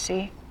married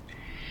Betsy.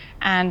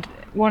 And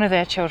one of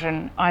their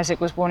children, Isaac,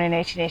 was born in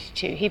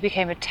 1882. He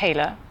became a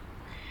tailor,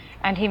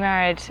 and he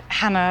married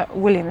Hannah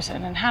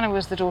Williamson. And Hannah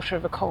was the daughter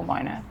of a coal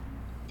miner.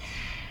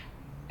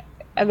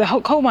 The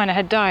coal miner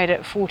had died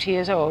at 40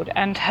 years old,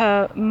 and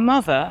her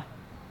mother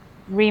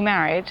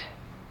remarried.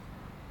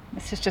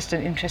 This is just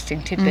an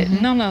interesting tidbit.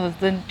 None other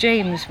than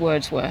James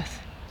Wordsworth,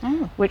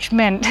 which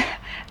meant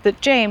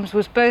that James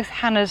was both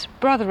Hannah's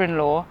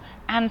brother-in-law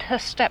and her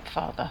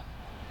stepfather.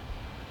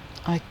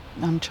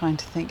 I'm trying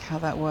to think how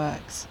that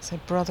works. So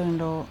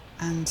brother-in-law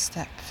and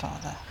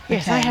stepfather.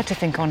 Yes, okay. I had to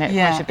think on it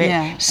quite a bit.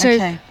 Yeah, so,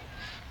 okay.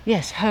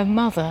 yes, her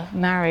mother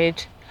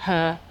married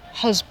her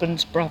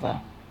husband's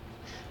brother.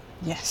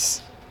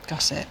 Yes,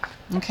 got it.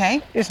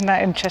 Okay. Isn't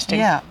that interesting?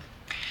 Yeah.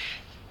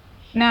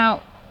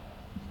 Now,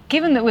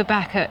 given that we're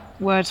back at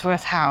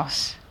Wordsworth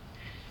House,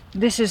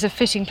 this is a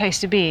fitting place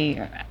to be,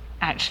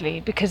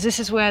 actually, because this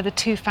is where the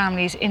two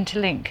families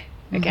interlink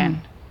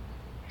again.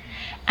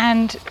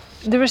 And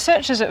the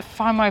researchers at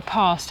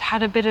Findmypast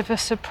had a bit of a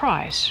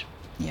surprise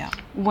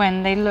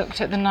when they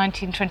looked at the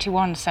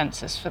 1921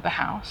 census for the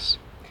house,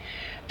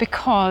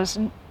 because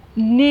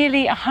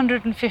nearly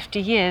 150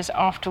 years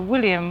after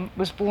William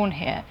was born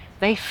here,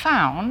 they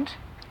found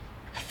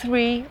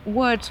 3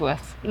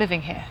 Wordsworth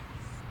living here.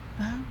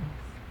 Oh.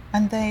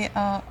 And they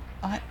are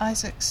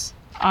Isaac's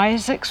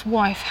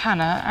wife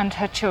Hannah and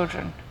her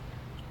children.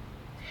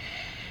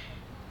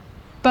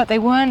 But they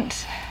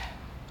weren't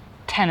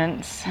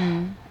tenants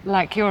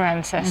like your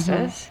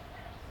ancestors.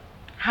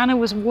 Hannah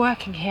was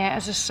working here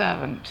as a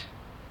servant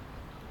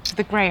to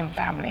the Graham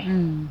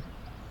family.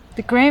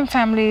 The Graham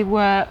family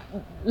were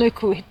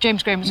local.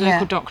 James Graham was a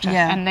local doctor,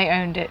 and they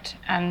owned it.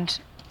 And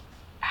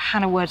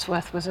Hannah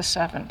Wordsworth was a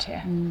servant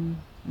here.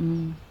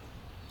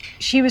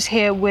 She was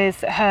here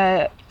with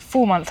her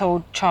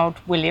 4-month-old child,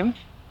 William.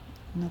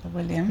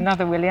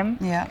 Another William.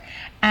 Yeah.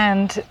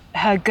 And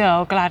her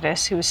girl,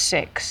 Gladys, who was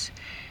 6.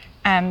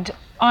 And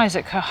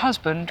Isaac, her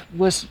husband,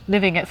 was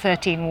living at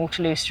 13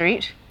 Waterloo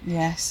Street.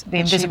 Yes. The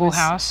invisible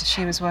house.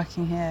 She was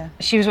working here.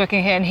 She was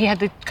working here, and he had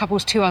the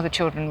couple's 2 other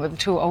children with the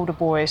 2 older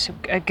boys,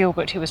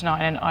 Gilbert, who was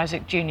 9, and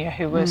Isaac Jr.,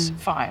 who was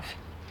 5.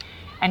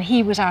 And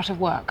he was out of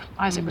work.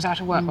 Isaac was out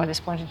of work by this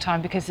point in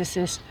time, because this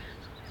is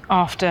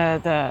after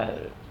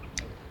the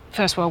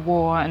First World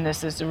War, and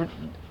there's the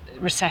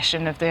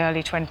recession of the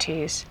early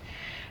 20s,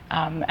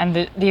 and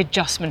the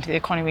adjustment of the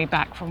economy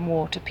back from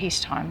war to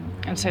peacetime.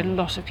 And so a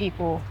lot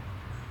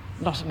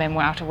of men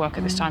were out of work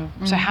at this time.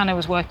 So Hannah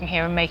was working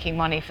here and making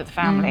money for the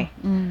family.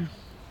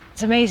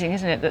 It's amazing,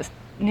 isn't it, that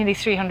nearly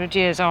 300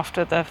 years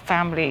after the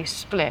family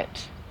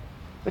split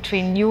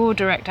between your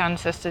direct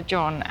ancestor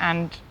John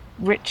and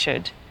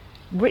Richard's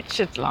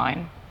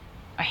line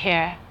are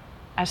here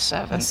as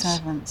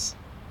servants.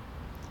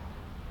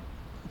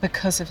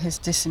 Because of his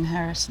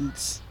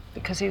disinheritance.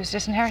 Because he was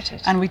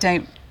disinherited. And we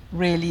don't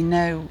really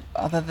know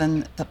other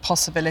than the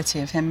possibility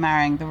of him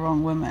marrying the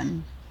wrong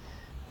woman.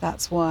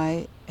 That's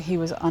why he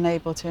was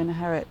unable to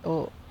inherit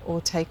or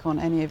take on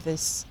any of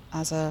this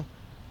as a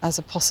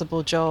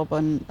possible job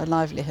and a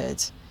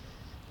livelihood,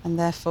 and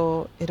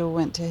therefore it all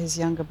went to his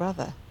younger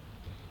brother.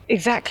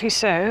 Exactly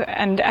so,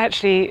 and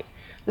actually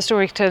the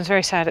story turns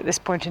very sad at this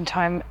point in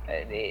time.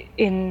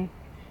 In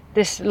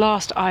this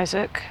last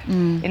Isaac,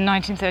 in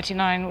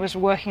 1939, was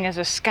working as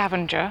a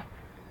scavenger,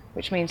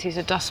 which means he's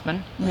a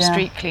dustman, a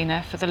street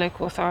cleaner for the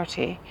local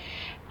authority.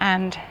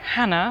 And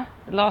Hannah,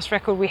 the last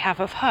record we have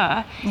of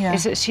her,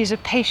 is that she's a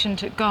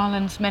patient at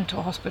Garland's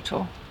Mental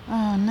Hospital.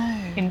 Oh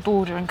no! In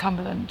Border in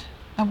Cumberland.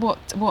 And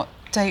what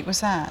date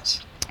was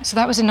that? So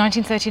that was in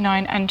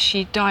 1939, and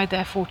she died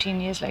there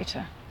 14 years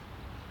later,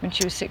 when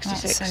she was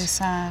 66. That's so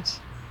sad.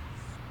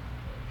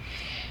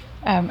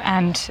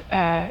 And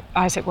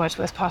Isaac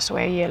Wordsworth passed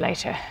away a year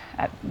later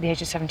at the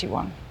age of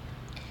 71.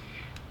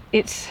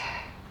 It's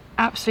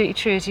absolutely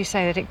true, as you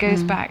say, that it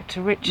goes back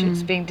to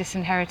Richard's being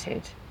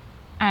disinherited.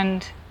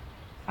 And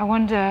I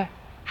wonder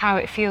how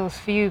it feels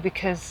for you,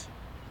 because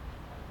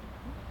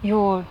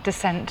your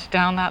descent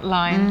down that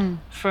line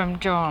from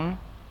John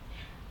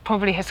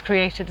probably has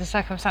created the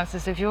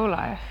circumstances of your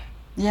life.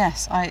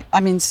 Yes,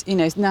 I mean, you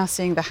know, now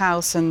seeing the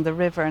house and the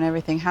river and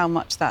everything, how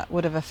much that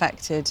would have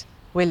affected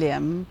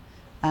William,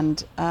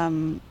 and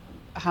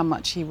how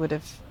much he would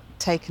have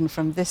taken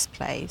from this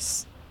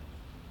place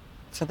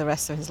for the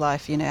rest of his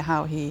life, you know,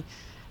 how he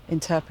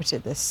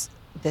interpreted this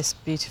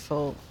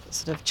beautiful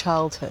sort of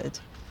childhood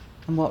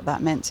and what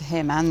that meant to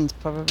him and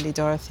probably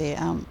Dorothy,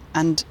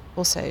 and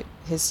also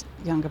his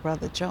younger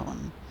brother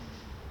John.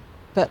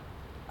 But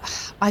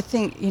I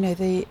think, you know,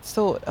 the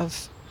thought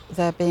of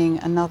there being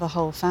another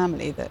whole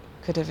family that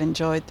could have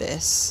enjoyed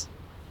this,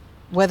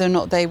 whether or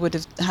not they would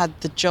have had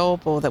the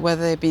job, or that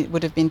whether they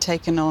would have been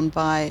taken on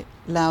by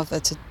Lowther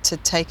to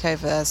take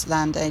over as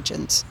land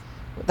agent,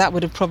 that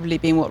would have probably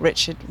been what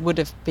Richard would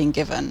have been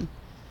given.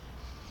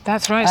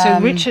 That's right.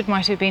 So Richard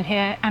might have been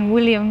here, and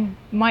William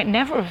might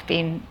never have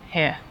been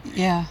here.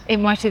 Yeah. It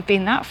might have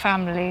been that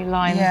family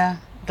line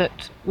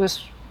that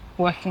was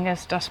working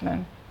as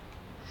dustmen.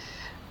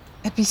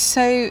 It'd be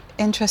so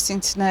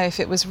interesting to know if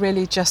it was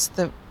really just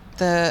the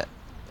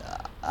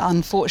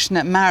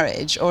unfortunate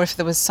marriage, or if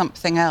there was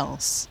something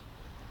else.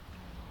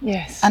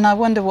 Yes. And I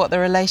wonder what the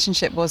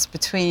relationship was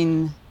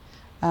between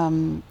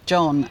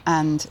John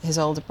and his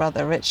older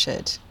brother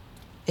Richard.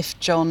 If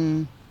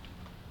John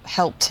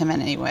helped him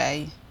in any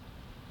way.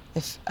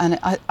 And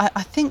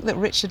I think that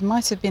Richard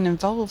might have been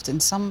involved in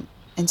some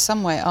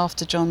way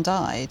after John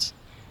died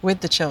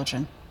with the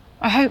children.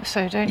 I hope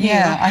so, don't you?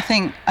 Yeah, I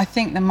think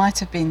there might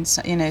have been,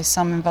 you know,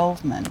 some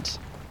involvement.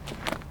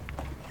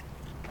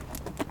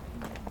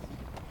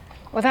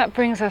 Well, that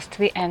brings us to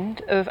the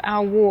end of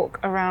our walk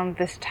around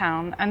this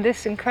town and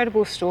this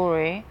incredible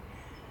story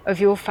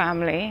of your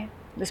family,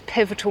 this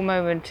pivotal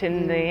moment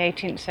in the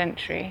 18th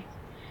century.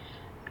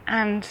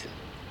 And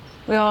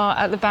we are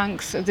at the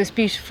banks of this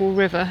beautiful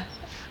river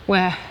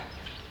where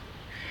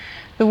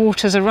the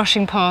waters are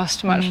rushing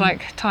past, much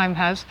like time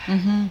has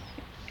in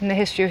the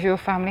history of your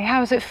family.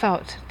 How has it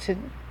felt to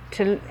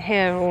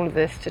hear all of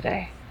this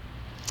today?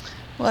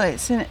 Well,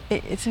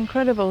 it's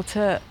incredible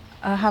to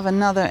have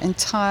another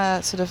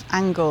entire sort of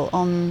angle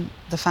on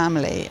the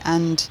family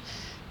and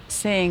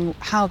seeing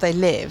how they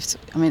lived.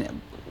 I mean,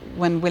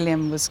 when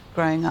William was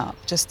growing up,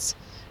 just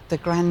the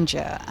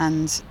grandeur,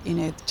 and, you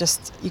know,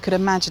 just you could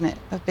imagine it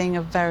of being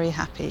a very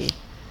happy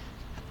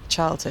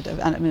childhood,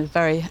 and I mean, a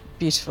very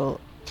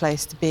beautiful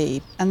place to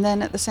be. And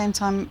then at the same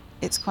time,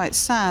 it's quite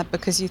sad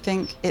because you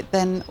think it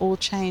then all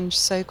changed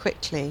so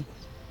quickly.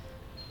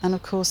 And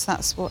of course,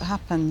 that's what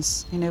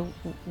happens. You know,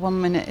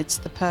 one minute it's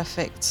the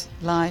perfect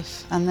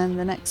life, and then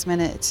the next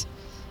minute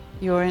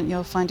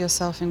you'll find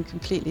yourself in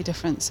completely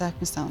different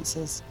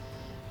circumstances.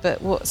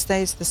 But what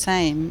stays the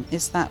same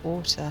is that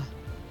water.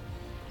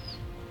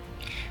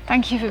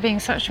 Thank you for being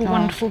such a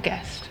wonderful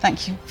guest.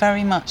 Thank you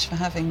very much for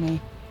having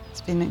me.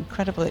 It's been an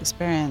incredible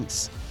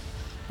experience.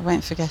 I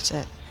won't forget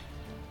it.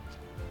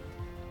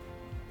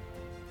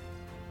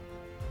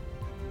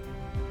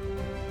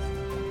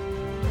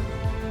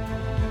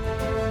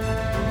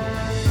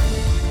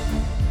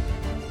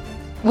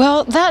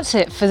 Well, that's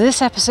it for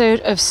this episode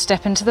of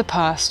Step Into the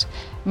Past.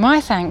 My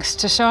thanks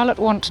to Charlotte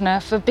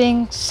Wantoner for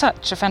being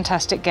such a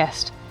fantastic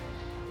guest.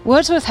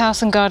 Wordsworth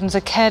House and Gardens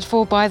are cared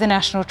for by the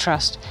National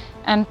Trust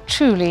and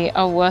truly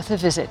are worth a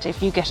visit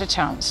if you get a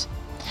chance.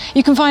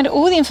 You can find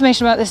all the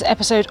information about this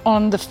episode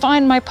on the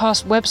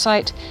Findmypast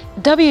website,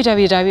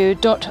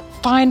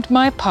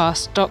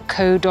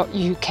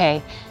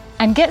 www.findmypast.co.uk,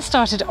 and get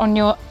started on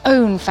your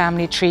own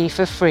family tree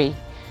for free.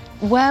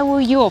 Where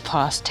will your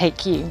past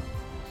take you?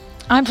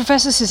 I'm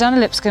Professor Suzannah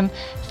Lipscomb.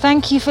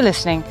 Thank you for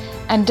listening,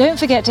 and don't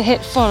forget to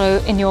hit follow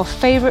in your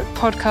favourite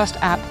podcast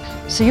app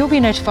so you'll be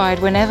notified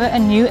whenever a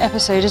new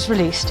episode is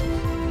released.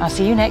 I'll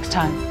see you next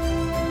time.